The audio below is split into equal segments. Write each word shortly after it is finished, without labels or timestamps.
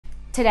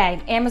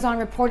Today, Amazon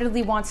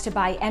reportedly wants to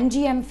buy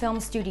MGM Film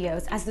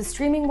Studios as the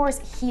streaming wars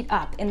heat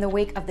up in the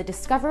wake of the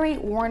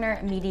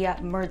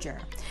Discovery-WarnerMedia merger.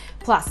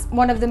 Plus,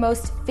 one of the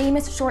most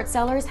famous short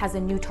sellers has a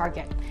new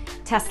target,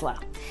 Tesla.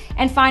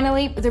 And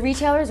finally, the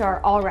retailers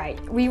are all right.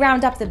 We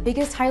round up the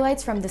biggest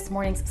highlights from this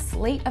morning's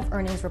slate of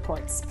earnings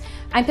reports.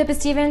 I'm Pippa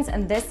Stevens,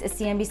 and this is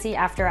CNBC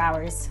After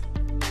Hours.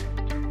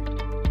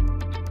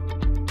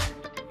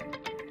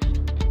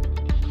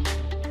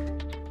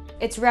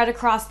 It's red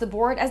across the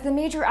board as the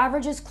major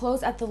averages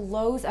close at the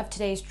lows of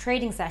today's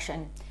trading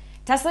session.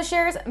 Tesla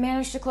shares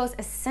managed to close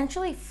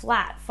essentially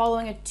flat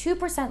following a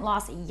 2%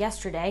 loss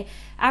yesterday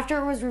after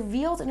it was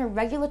revealed in a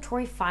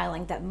regulatory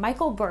filing that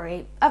Michael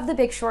Burry, of The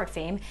Big Short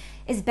fame,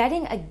 is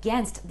betting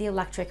against the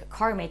electric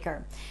car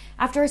maker.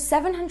 After a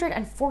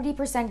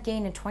 740%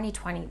 gain in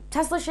 2020,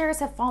 Tesla shares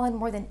have fallen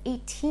more than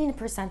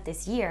 18%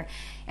 this year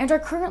and are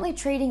currently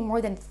trading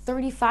more than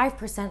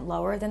 35%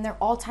 lower than their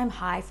all-time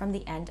high from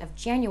the end of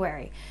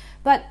January.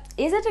 But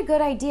is it a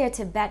good idea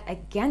to bet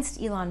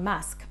against Elon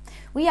Musk?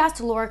 We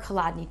asked Lora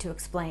Kolodny to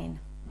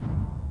explain.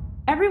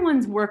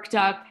 Everyone's worked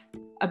up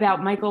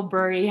about Michael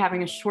Burry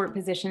having a short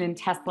position in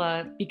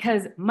Tesla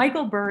because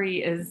Michael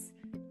Burry is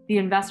the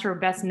investor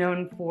best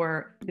known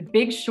for the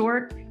big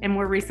short and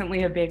more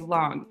recently a big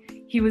long.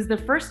 He was the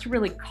first to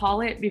really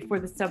call it before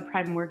the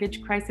subprime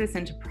mortgage crisis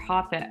and to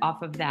profit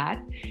off of that.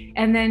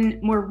 And then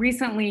more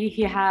recently,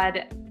 he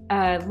had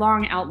a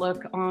long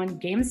outlook on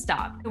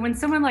GameStop. When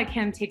someone like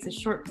him takes a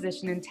short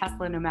position in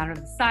Tesla, no matter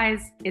the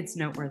size, it's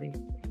noteworthy.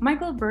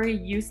 Michael Burry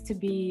used to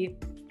be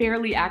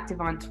fairly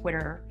active on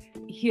Twitter.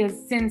 He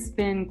has since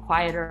been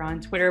quieter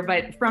on Twitter,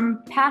 but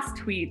from past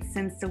tweets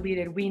since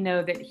deleted, we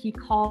know that he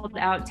called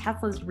out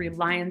Tesla's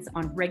reliance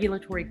on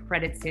regulatory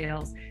credit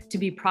sales to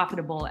be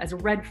profitable as a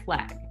red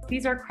flag.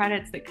 These are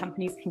credits that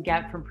companies can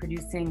get from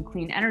producing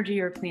clean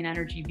energy or clean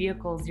energy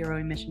vehicles, zero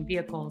emission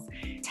vehicles.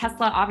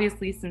 Tesla,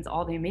 obviously, since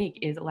all they make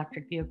is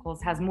electric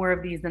vehicles, has more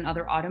of these than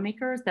other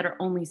automakers that are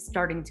only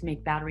starting to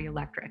make battery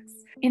electrics.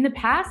 In the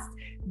past,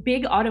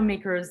 big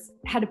automakers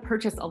had to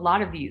purchase a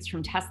lot of these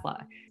from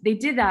Tesla. They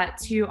did that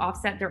to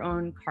offset their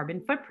own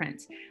carbon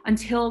footprint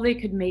until they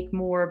could make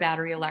more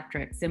battery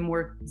electrics and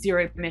more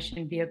zero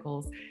emission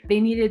vehicles. They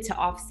needed to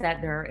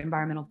offset their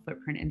environmental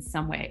footprint in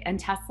some way. And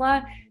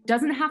Tesla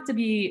doesn't have to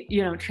be,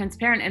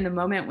 transparent in the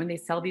moment when they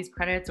sell these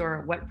credits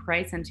or what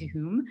price and to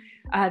whom.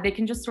 They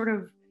can just sort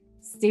of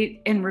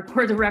state and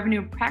record the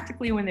revenue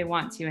practically when they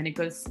want to, and it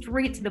goes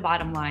straight to the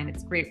bottom line.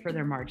 It's great for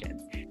their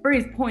margins.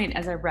 Burry's point,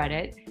 as I read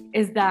it,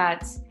 is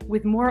that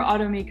with more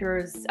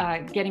automakers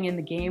getting in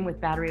the game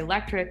with battery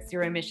electric,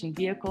 zero emission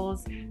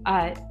vehicles,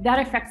 that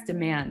affects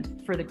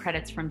demand for the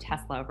credits from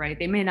Tesla, right?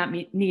 They may not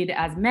need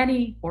as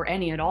many or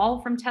any at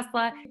all from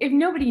Tesla. If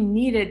nobody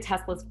needed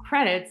Tesla's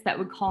credits, that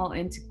would call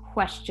into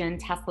question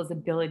Tesla's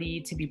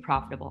ability to be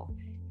profitable.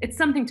 It's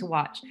something to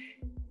watch.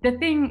 The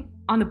thing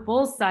on the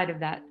bulls side of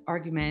that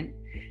argument,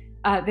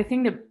 the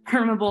thing that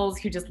perma bulls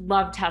who just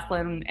love Tesla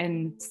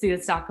and see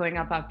the stock going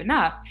up and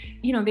up,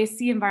 they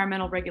see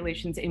environmental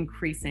regulations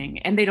increasing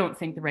and they don't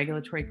think the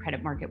regulatory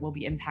credit market will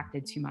be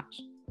impacted too much.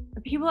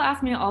 People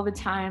ask me all the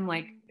time,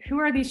 who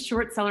are these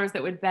short sellers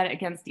that would bet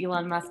against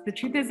Elon Musk? The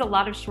truth is a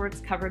lot of shorts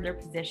cover their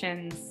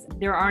positions.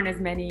 There aren't as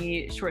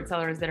many short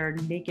sellers that are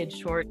naked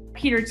short.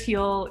 Peter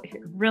Thiel,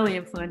 really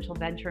influential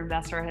venture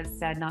investor, has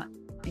said not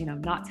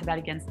to bet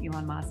against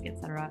Elon Musk, et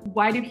cetera.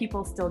 Why do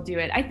people still do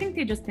it? I think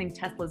they just think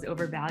Tesla's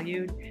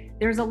overvalued.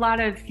 There's a lot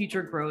of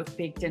future growth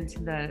baked into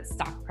the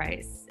stock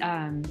price.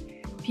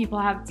 People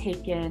have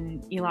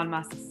taken Elon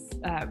Musk's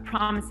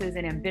promises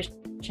and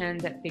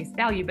ambitions at face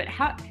value, but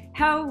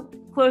how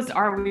close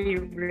are we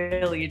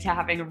really to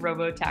having a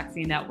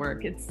robo-taxi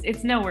network?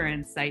 It's nowhere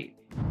in sight.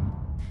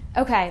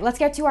 Okay, let's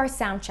get to our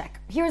sound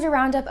check. Here's a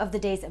roundup of the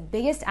day's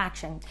biggest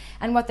action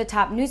and what the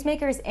top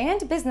newsmakers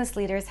and business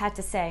leaders had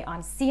to say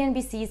on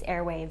CNBC's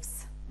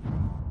airwaves.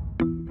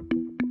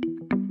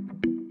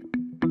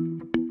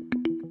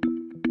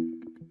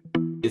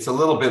 It's a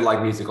little bit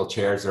like musical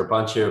chairs. There are a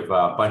bunch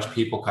of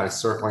people kind of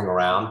circling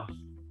around.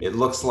 It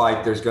looks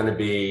like there's going to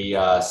be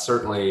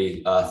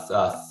certainly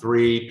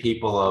three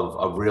people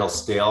of real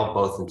scale,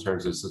 both in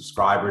terms of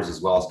subscribers as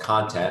well as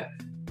content.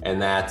 And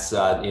that's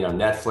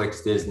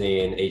Netflix,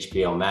 Disney, and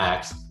HBO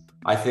Max.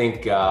 I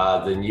think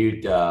the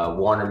new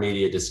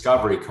WarnerMedia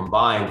Discovery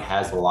combined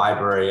has the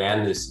library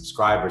and the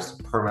subscribers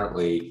to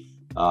permanently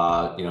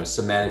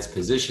cement its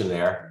position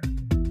there.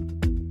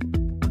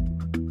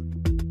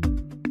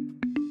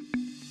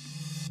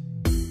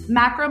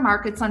 Macro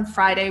markets on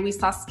Friday, we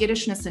saw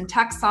skittishness in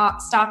tech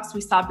stocks.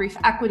 We saw brief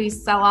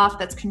equities sell-off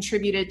that's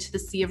contributed to the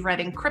sea of red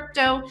in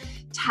crypto.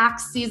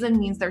 Tax season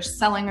means they're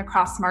selling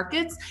across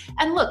markets.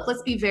 And look,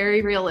 let's be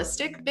very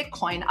realistic.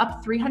 Bitcoin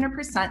up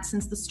 300%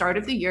 since the start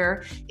of the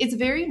year. It's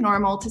very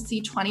normal to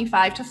see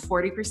 25 to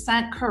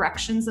 40%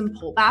 corrections and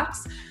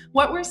pullbacks.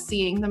 What we're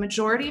seeing, the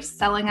majority of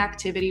selling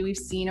activity we've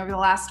seen over the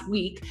last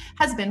week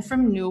has been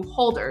from new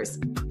holders.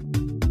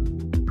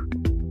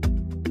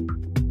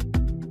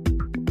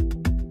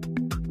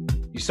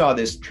 You saw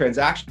this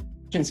transaction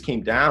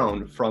came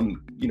down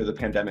from the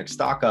pandemic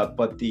stock up,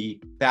 but the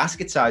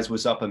basket size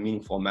was up a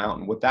meaningful amount.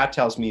 And what that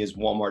tells me is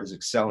Walmart is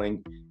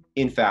excelling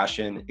in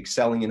fashion,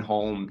 excelling in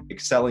home,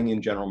 excelling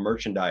in general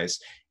merchandise,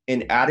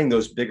 and adding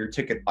those bigger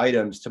ticket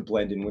items to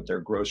blend in with their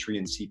grocery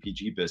and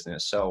CPG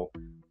business. So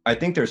I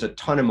think there's a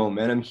ton of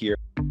momentum here.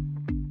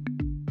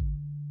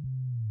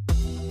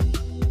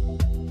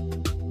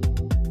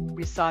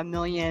 We saw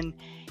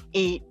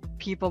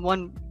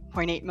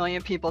 1.8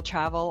 million people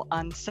travel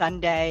on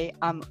Sunday.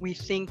 We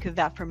think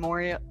that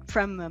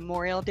from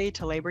Memorial Day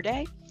to Labor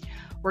Day,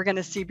 we're going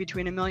to see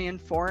between 1.4 million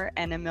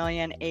and 1.8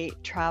 million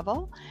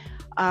travel.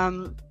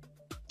 And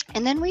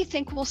then we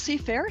think we'll see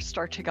fares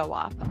start to go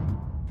up.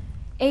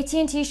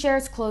 AT&T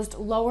shares closed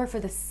lower for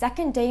the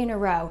second day in a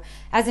row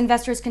as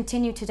investors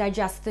continue to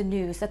digest the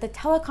news that the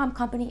telecom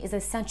company is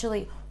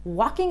essentially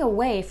walking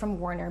away from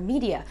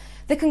WarnerMedia,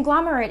 the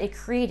conglomerate it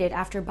created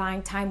after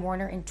buying Time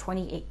Warner in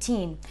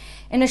 2018.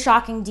 In a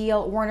shocking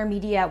deal,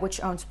 WarnerMedia, which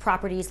owns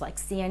properties like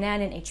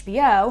CNN and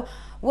HBO,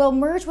 will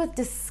merge with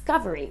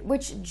Discovery,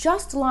 which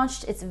just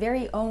launched its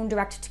very own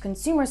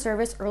direct-to-consumer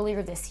service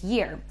earlier this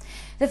year.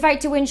 The fight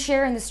to win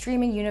share in the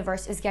streaming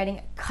universe is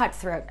getting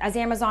cutthroat, as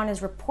Amazon is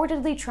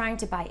reportedly trying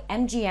to buy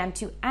MGM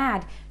to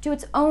add to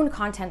its own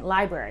content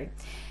library.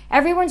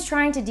 Everyone's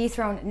trying to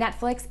dethrone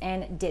Netflix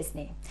and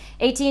Disney.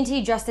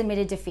 AT&T just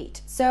admitted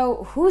defeat.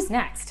 So who's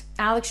next?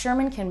 Alex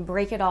Sherman can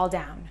break it all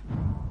down.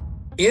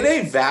 In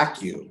a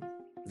vacuum,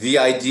 the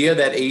idea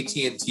that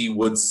AT&T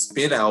would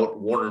spin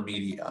out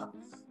WarnerMedia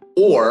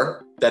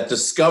or that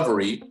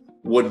Discovery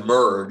would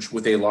merge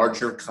with a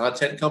larger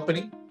content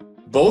company,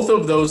 both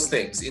of those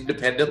things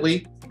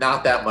independently,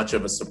 not that much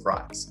of a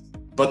surprise.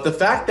 But the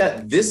fact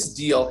that this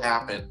deal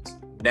happened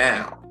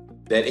now,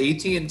 that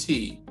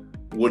AT&T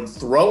would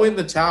throw in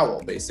the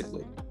towel,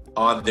 basically,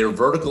 on their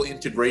vertical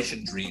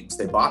integration dreams.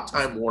 They bought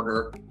Time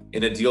Warner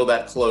in a deal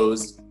that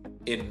closed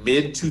in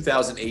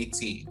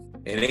mid-2018.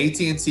 And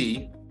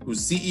AT&T, whose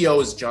CEO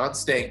is John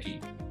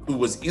Stankey, who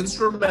was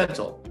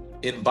instrumental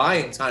in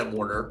buying Time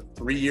Warner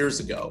 3 years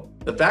ago,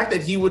 the fact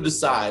that he would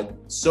decide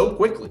so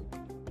quickly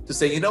to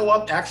say, you know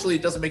what, actually,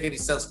 it doesn't make any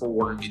sense for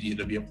WarnerMedia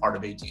to be a part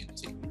of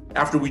AT&T.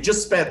 After we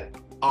just spent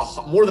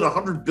more than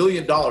 $100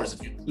 billion,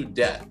 if you include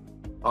debt,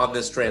 on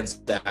this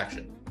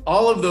transaction.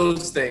 All of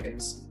those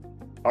things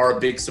are a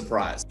big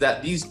surprise.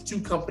 That these two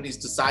companies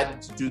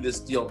decided to do this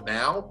deal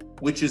now,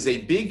 which is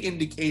a big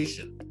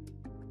indication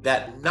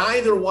that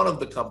neither one of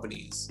the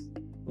companies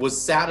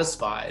was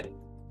satisfied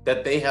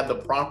that they had the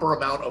proper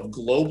amount of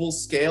global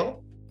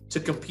scale to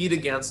compete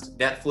against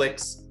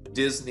Netflix,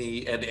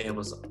 Disney, and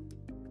Amazon.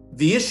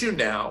 The issue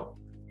now,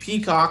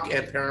 Peacock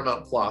and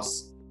Paramount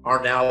Plus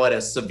are now at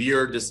a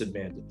severe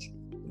disadvantage.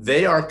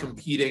 They are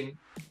competing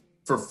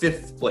for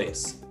 5th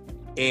place.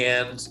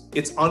 And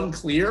it's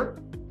unclear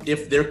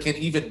if there can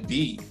even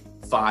be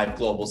 5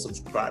 global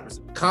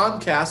subscribers.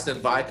 Comcast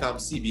and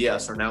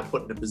ViacomCBS are now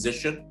put in a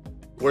position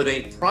where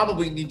they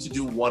probably need to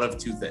do one of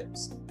two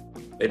things.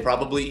 They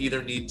probably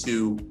either need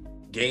to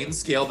gain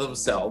scale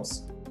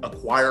themselves,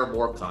 acquire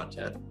more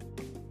content,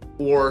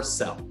 or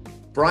sell.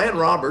 Brian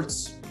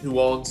Roberts, who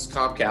owns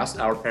Comcast,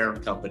 our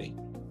parent company,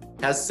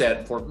 has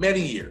said for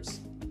many years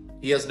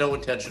he has no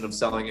intention of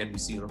selling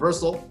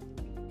NBCUniversal.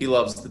 He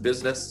loves the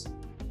business.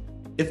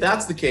 If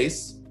that's the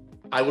case,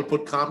 I would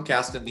put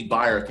Comcast in the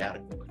buyer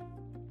category.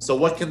 So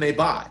what can they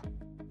buy?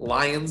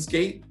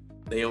 Lionsgate,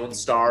 they own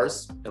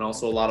Starz and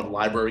also a lot of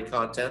library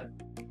content.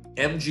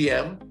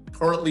 MGM,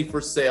 currently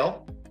for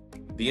sale.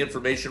 The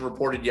information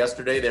reported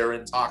yesterday, they're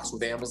in talks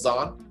with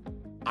Amazon.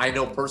 I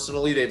know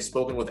personally they've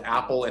spoken with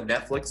Apple and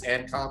Netflix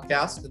and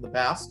Comcast in the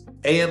past.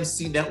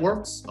 AMC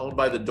Networks, owned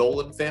by the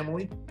Dolan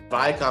family.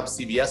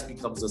 ViacomCBS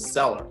becomes a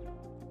seller.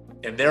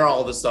 And they're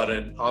all of a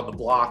sudden on the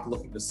block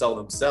looking to sell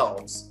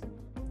themselves.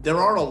 There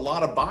aren't a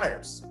lot of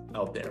buyers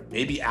out there.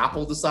 Maybe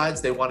Apple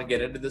decides they want to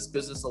get into this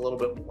business a little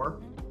bit more.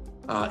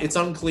 It's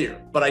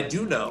unclear, but I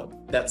do know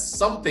that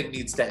something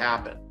needs to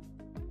happen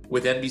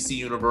with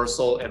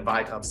NBCUniversal and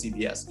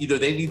ViacomCBS. Either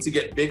they need to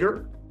get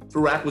bigger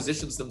through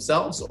acquisitions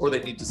themselves or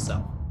they need to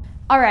sell.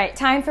 All right,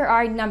 time for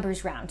our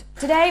numbers round.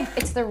 Today,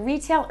 it's the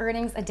retail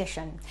earnings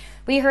edition.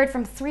 We heard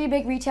from 3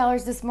 big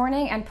retailers this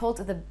morning and pulled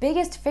the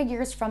biggest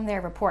figures from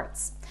their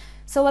reports.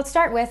 So let's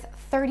start with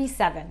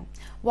 37.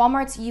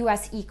 Walmart's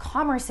U.S.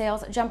 e-commerce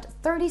sales jumped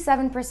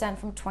 37%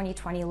 from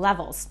 2020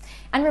 levels.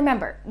 And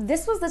remember,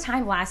 this was the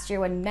time last year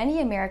when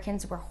many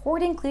Americans were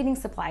hoarding cleaning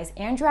supplies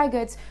and dry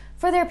goods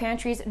for their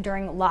pantries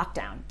during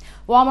lockdown.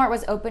 Walmart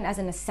was open as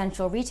an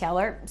essential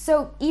retailer,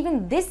 so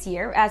even this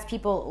year, as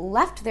people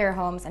left their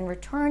homes and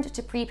returned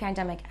to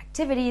pre-pandemic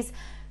activities,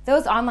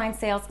 those online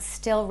sales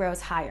still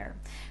rose higher.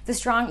 The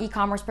strong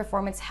e-commerce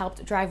performance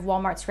helped drive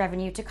Walmart's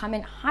revenue to come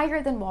in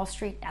higher than Wall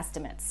Street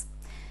estimates.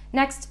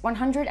 Next,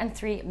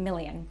 $103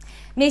 million.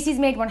 Macy's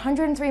made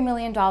 $103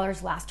 million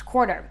last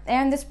quarter,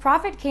 and this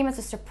profit came as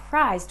a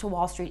surprise to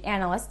Wall Street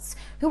analysts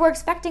who were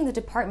expecting the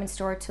department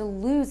store to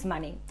lose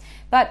money.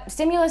 But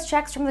stimulus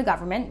checks from the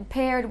government,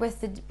 paired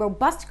with the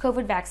robust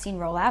COVID vaccine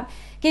rollout,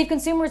 gave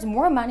consumers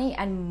more money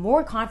and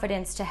more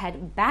confidence to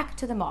head back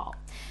to the mall.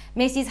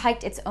 Macy's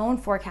hiked its own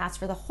forecast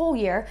for the whole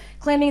year,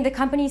 claiming the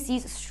company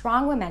sees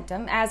strong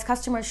momentum as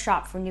customers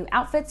shop for new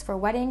outfits for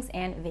weddings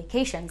and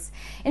vacations.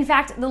 In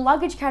fact, the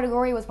luggage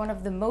category was one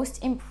of the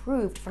most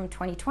improved from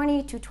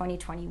 2020 to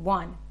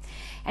 2021.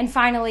 And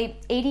finally,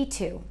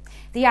 82.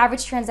 The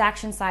average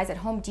transaction size at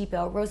Home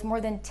Depot rose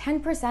more than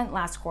 10%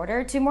 last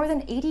quarter to more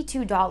than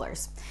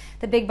 $82.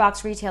 The big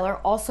box retailer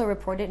also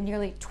reported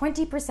nearly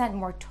 20%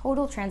 more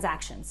total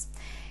transactions.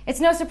 It's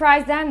no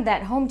surprise then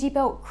that Home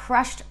Depot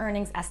crushed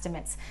earnings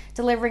estimates,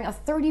 delivering a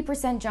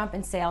 30% jump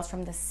in sales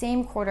from the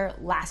same quarter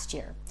last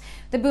year.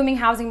 The booming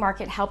housing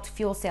market helped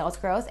fuel sales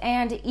growth,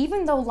 and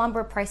even though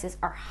lumber prices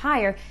are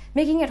higher,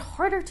 making it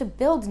harder to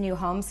build new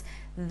homes,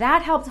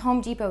 that helped Home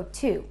Depot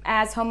too,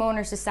 as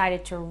homeowners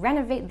decided to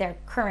renovate their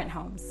current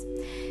homes.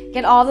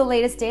 Get all the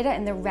latest data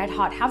in the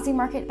red-hot housing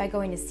market by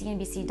going to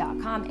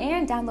CNBC.com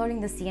and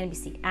downloading the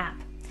CNBC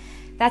app.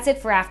 That's it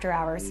for After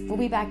Hours. We'll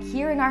be back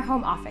here in our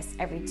home office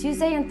every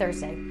Tuesday and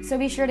Thursday, so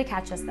be sure to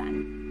catch us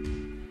then.